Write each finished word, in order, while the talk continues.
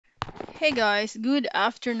Hey guys, good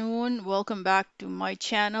afternoon. Welcome back to my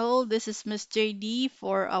channel. This is Miss JD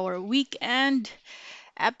for our weekend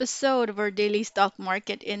episode of our daily stock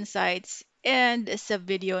market insights. And sa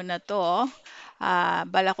video na to,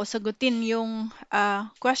 bala ko sagutin yung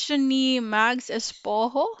question ni Mags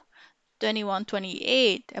Espojo,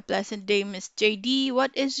 2128. A pleasant day, Miss JD.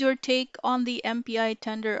 What is your take on the MPI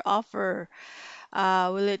tender offer?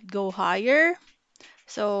 Will it go higher?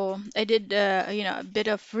 So, I did, a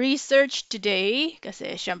bit of research today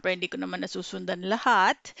kasi syempre hindi ko naman nasusundan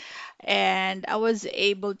lahat. And I was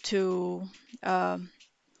able to um,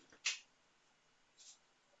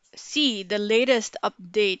 see the latest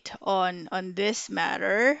update on this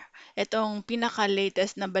matter. Itong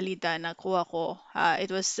pinaka-latest na balita na kuha ko.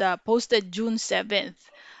 It was posted June 7th.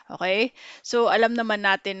 Okay? So, alam naman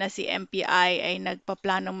natin na si MPI ay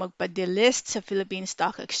nagpaplanong magpa-delist sa Philippine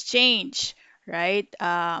Stock Exchange. Right?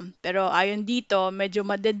 Pero ayon dito, medyo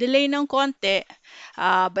madedelay ng konti.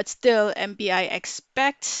 But still, MPI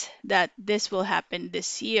expects that this will happen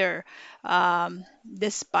this year,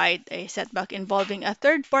 despite a setback involving a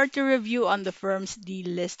third-party review on the firm's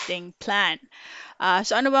delisting plan.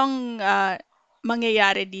 So ano bang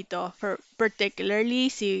mangyayari dito? For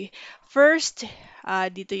particularly si first,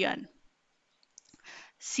 dito yan.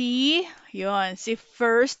 Si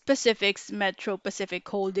First Pacific's Metro Pacific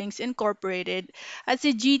Holdings Incorporated at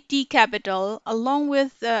si GT Capital along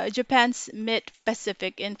with Japan's MIT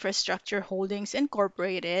Pacific Infrastructure Holdings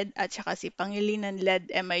Incorporated at saka si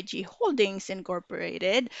Pangilinan-led MIG Holdings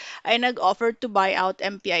Incorporated ay nag-offer to buy out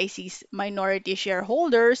MPIC's minority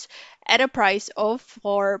shareholders at a price of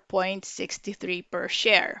 4.63 per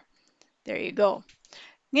share. There you go.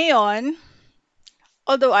 Ngayon,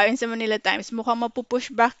 although ayon sa Manila Times, mukhang mapupush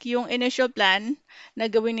back yung initial plan na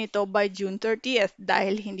gawin nito by June 30th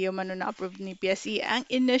dahil hindi umano na-approve ni PSE ang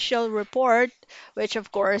initial report, which of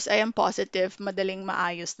course I am positive madaling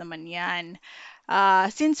maayos naman yan.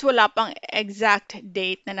 Since wala pang exact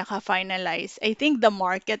date na naka-finalize, I think the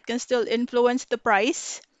market can still influence the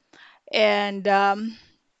price. And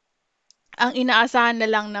ang inaasahan na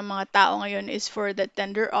lang ng mga tao ngayon is for the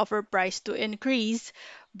tender offer price to increase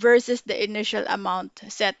versus the initial amount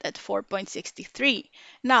set at 4.63.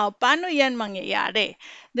 Now, paano yan mangyayari?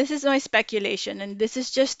 This is my speculation and this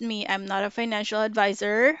is just me. I'm not a financial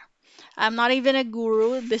advisor. I'm not even a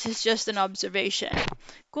guru. This is just an observation.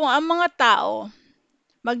 Kung ang mga tao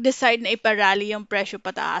mag-decide na iparally yung presyo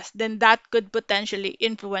pataas, then that could potentially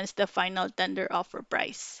influence the final tender offer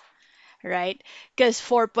price, right? Because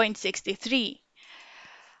 4.63.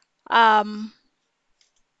 Um,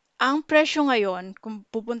 ang presyo ngayon, kung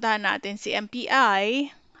pupuntahan natin si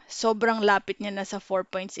MPI, sobrang lapit niya na sa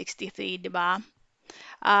 4.63, di ba?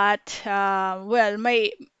 At, well,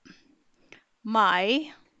 may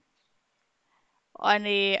on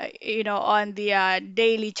the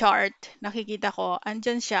daily chart, nakikita ko,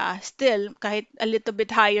 andyan siya, still, kahit a little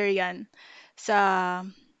bit higher yan sa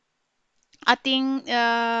ating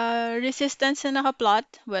resistance na nakaplot.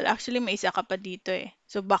 Well, actually, may isa ka pa dito eh.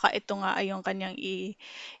 So, baka ito nga ay yung kanyang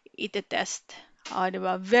ite-test. Di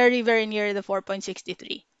ba? Very, very near the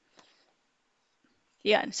 4.63.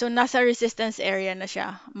 Yan. So, nasa resistance area na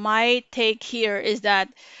siya. My take here is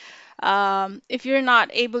that if you're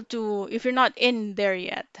not in there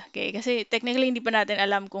yet, okay, kasi technically hindi pa natin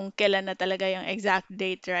alam kung kailan na talaga yung exact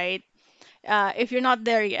date, right? If you're not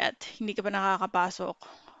there yet, hindi ka pa nakakapasok,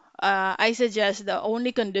 I suggest the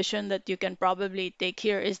only condition that you can probably take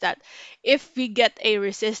here is that if we get a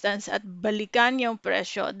resistance at balikan yung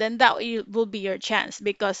presyo, then that will be your chance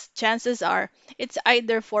because chances are it's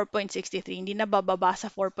either 4.63, hindi na bababa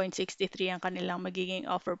sa 4.63 ang kanilang magiging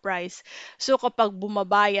offer price. So kapag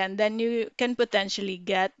bumaba yan, then you can potentially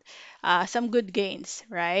get some good gains,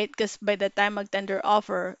 right? Because by the time mag-tender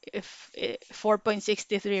offer, if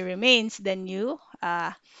 4.63 remains, then you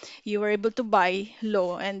were able to buy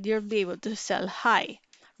low and you'll be able to sell high,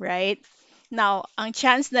 right? Now, ang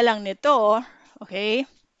chance na lang nito, okay,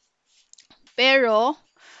 pero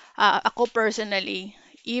ako personally,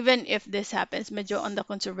 even if this happens, medyo on the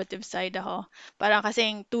conservative side ako. Parang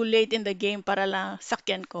kasing too late in the game para lang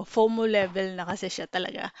sakyan ko. FOMO level na kasi siya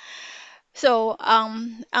talaga. So,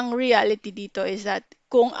 ang reality dito is that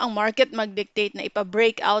kung ang market mag-dictate na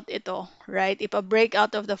ipa-break out ito, right? Ipa-break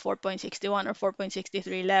out of the 4.61 or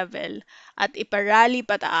 4.63 level at ipa-rally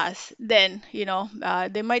pataas, then,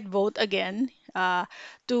 they might vote again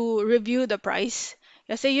to review the price.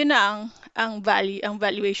 Kasi yun na ang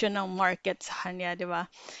valuation ng market sa kanya, di ba?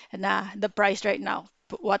 Na the price right now.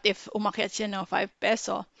 What if umakyat siya ng 5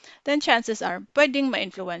 peso? Then chances are, pwedeng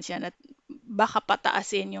ma-influence yan at baka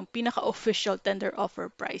pataasin yung pinaka-official tender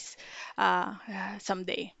offer price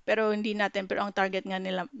someday. Pero ang target nga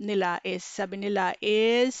nila is, sabi nila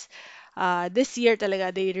is, this year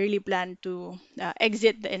talaga, they really plan to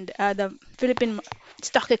exit the Philippine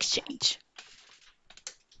Stock Exchange.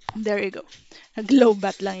 There you go.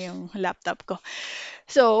 Nag-lowbat lang yung laptop ko.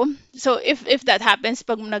 So if that happens,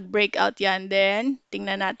 pag nag-breakout yan, then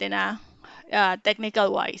tingnan natin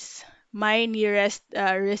technical wise, my nearest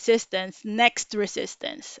resistance, next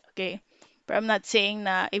resistance, okay? But I'm not saying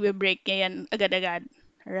na i-break niya yan agad-agad,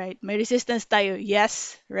 right? May resistance tayo,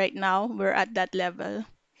 yes, right now, we're at that level.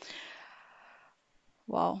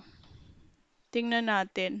 Wow. Tingnan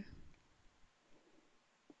natin.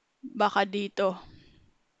 Baka dito,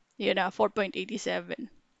 yun na,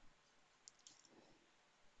 4.87.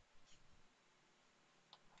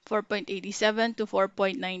 4.87 to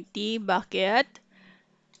 4.90. Bakit?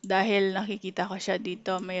 Dahil nakikita ko siya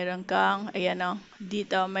dito, mayroon kang, ayan o,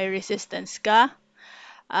 dito may resistance ka.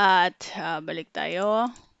 At balik tayo.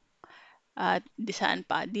 At di saan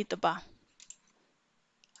pa? Dito pa.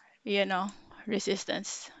 Ayan o,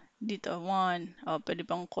 resistance. Dito, 1. O, pwede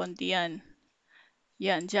pang konti yan.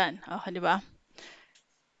 Yan, dyan. O, di ba?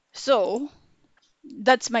 So,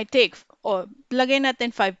 that's my take. O, lagay natin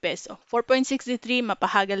 5 peso. 4.63,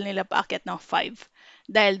 mapahagal nila paakyat ng 5.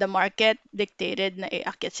 Dahil the market dictated na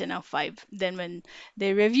iakyat siya ng 5. Then when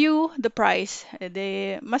they review the price,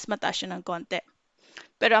 mas mataas siya ng konti.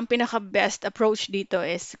 Pero ang pinaka-best approach dito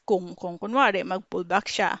is kung kunwari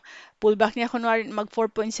mag-pullback siya. Pullback niya kunwari mag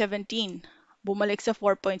 4.17. Bumalik sa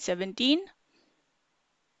 4.17.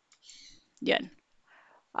 Yan.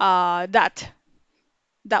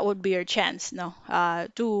 That would be your chance, no?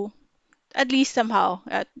 To at least somehow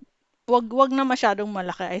wag na masyadong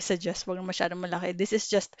malaki. I suggest wag na masyadong malaki. This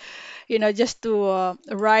is just, just to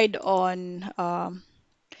ride on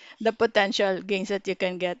the potential gains that you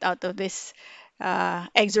can get out of this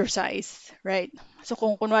exercise, right? So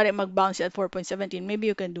kung kunwari mag-bounce at 4.17, maybe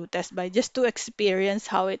you can do test buy just to experience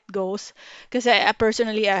how it goes. Because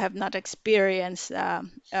personally, I have not experienced,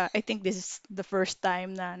 I think this is the first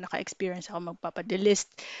time na naka-experience ako magpapadelist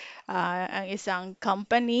ang isang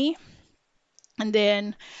company and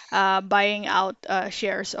then buying out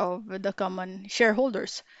shares of the common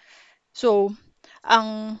shareholders. So,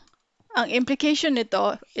 ang ang implication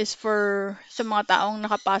nito is for sa mga taong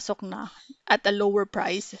nakapasok na at a lower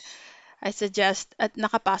price. I suggest at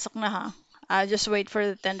nakapasok na just wait for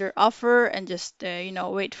the tender offer and just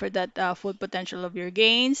wait for that full potential of your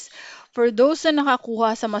gains. For those na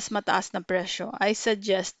nakakuha sa mas mataas na presyo, I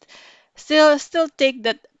suggest still take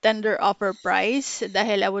that tender offer price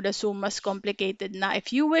dahil I would assume mas complicated na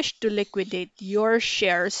if you wish to liquidate your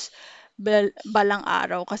shares balang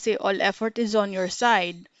araw kasi all effort is on your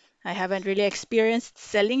side. I haven't really experienced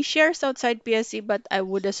selling shares outside PSC, but I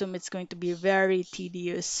would assume it's going to be very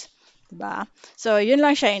tedious. Diba? So, yun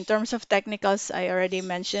lang siya. In terms of technicals, I already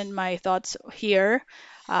mentioned my thoughts here.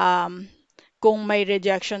 Um, kung may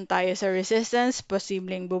rejection tayo sa resistance,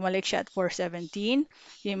 posibleng bumalik siya at 417.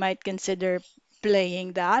 You might consider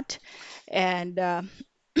playing that. And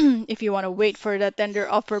if you want to wait for the tender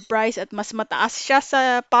offer price at mas mataas siya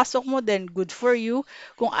sa pasok mo, then good for you.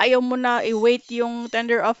 Kung ayaw mo na i-wait yung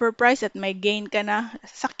tender offer price at may gain ka na,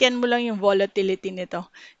 sakyan mo lang yung volatility nito.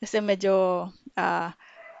 Kasi medyo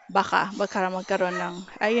baka magkaroon ng,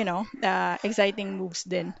 exciting moves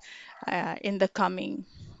din in the coming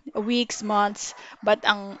weeks, months. But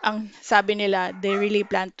ang sabi nila, they really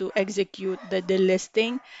plan to execute the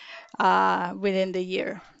delisting within the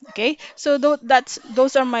year. Okay, so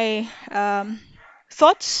those are my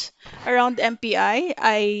thoughts around MPI.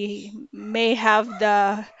 I may have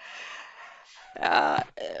uh,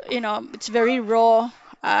 it's very raw.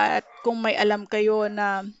 At kung may alam kayo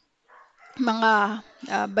na mga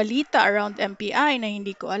balita around MPI na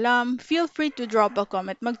hindi ko alam, feel free to drop a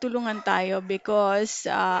comment. Magtulungan tayo because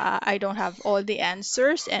I don't have all the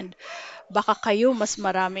answers and baka kayo mas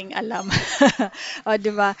maraming alam. O,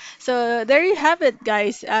 di ba? So, there you have it,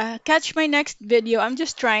 guys. Catch my next video. I'm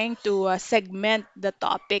just trying to segment the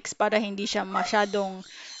topics para hindi siya masyadong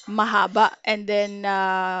mahaba and then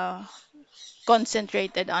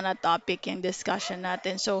concentrated on a topic yung discussion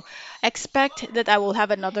natin. So, expect that I will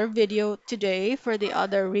have another video today for the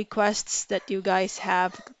other requests that you guys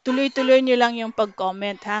have. Tuloy-tuloy nyo lang yung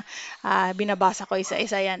pag-comment, ha? Binabasa ko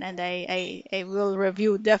isa-isa yan and I will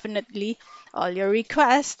review definitely all your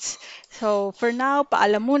requests. So, for now,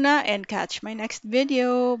 paalam muna and catch my next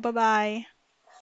video. Bye-bye!